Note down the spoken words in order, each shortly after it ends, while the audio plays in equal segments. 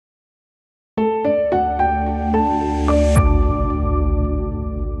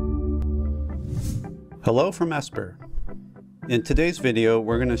Hello from Esper. In today's video,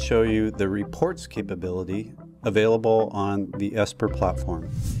 we're going to show you the reports capability available on the Esper platform.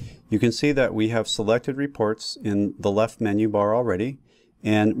 You can see that we have selected reports in the left menu bar already,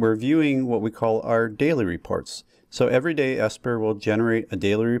 and we're viewing what we call our daily reports. So every day Esper will generate a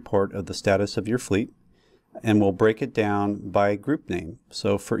daily report of the status of your fleet, and we'll break it down by group name.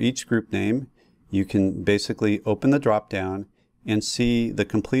 So for each group name, you can basically open the drop down and see the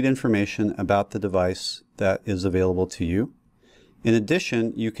complete information about the device that is available to you. In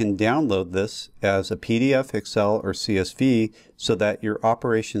addition, you can download this as a PDF, Excel, or CSV so that your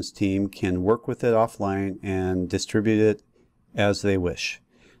operations team can work with it offline and distribute it as they wish.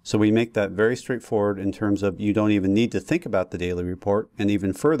 So we make that very straightforward in terms of you don't even need to think about the daily report. And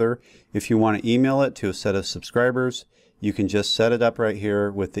even further, if you want to email it to a set of subscribers, you can just set it up right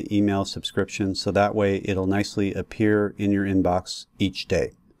here with the email subscription, so that way it'll nicely appear in your inbox each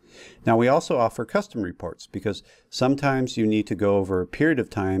day. Now we also offer custom reports because sometimes you need to go over a period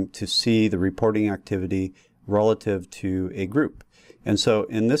of time to see the reporting activity relative to a group. And so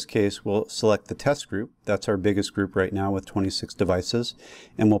in this case, we'll select the test group. That's our biggest group right now with 26 devices.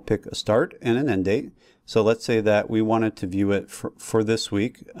 And we'll pick a start and an end date. So let's say that we wanted to view it for this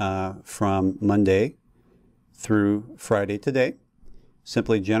week from Monday through Friday today.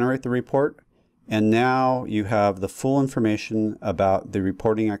 Simply generate the report, and now you have the full information about the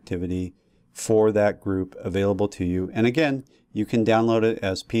reporting activity for that group available to you. And again, you can download it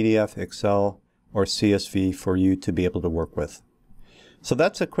as PDF, Excel, or CSV for you to be able to work with. So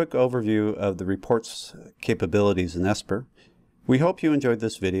that's a quick overview of the reports capabilities in Esper. We hope you enjoyed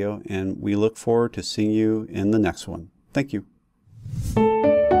this video, and we look forward to seeing you in the next one. Thank you.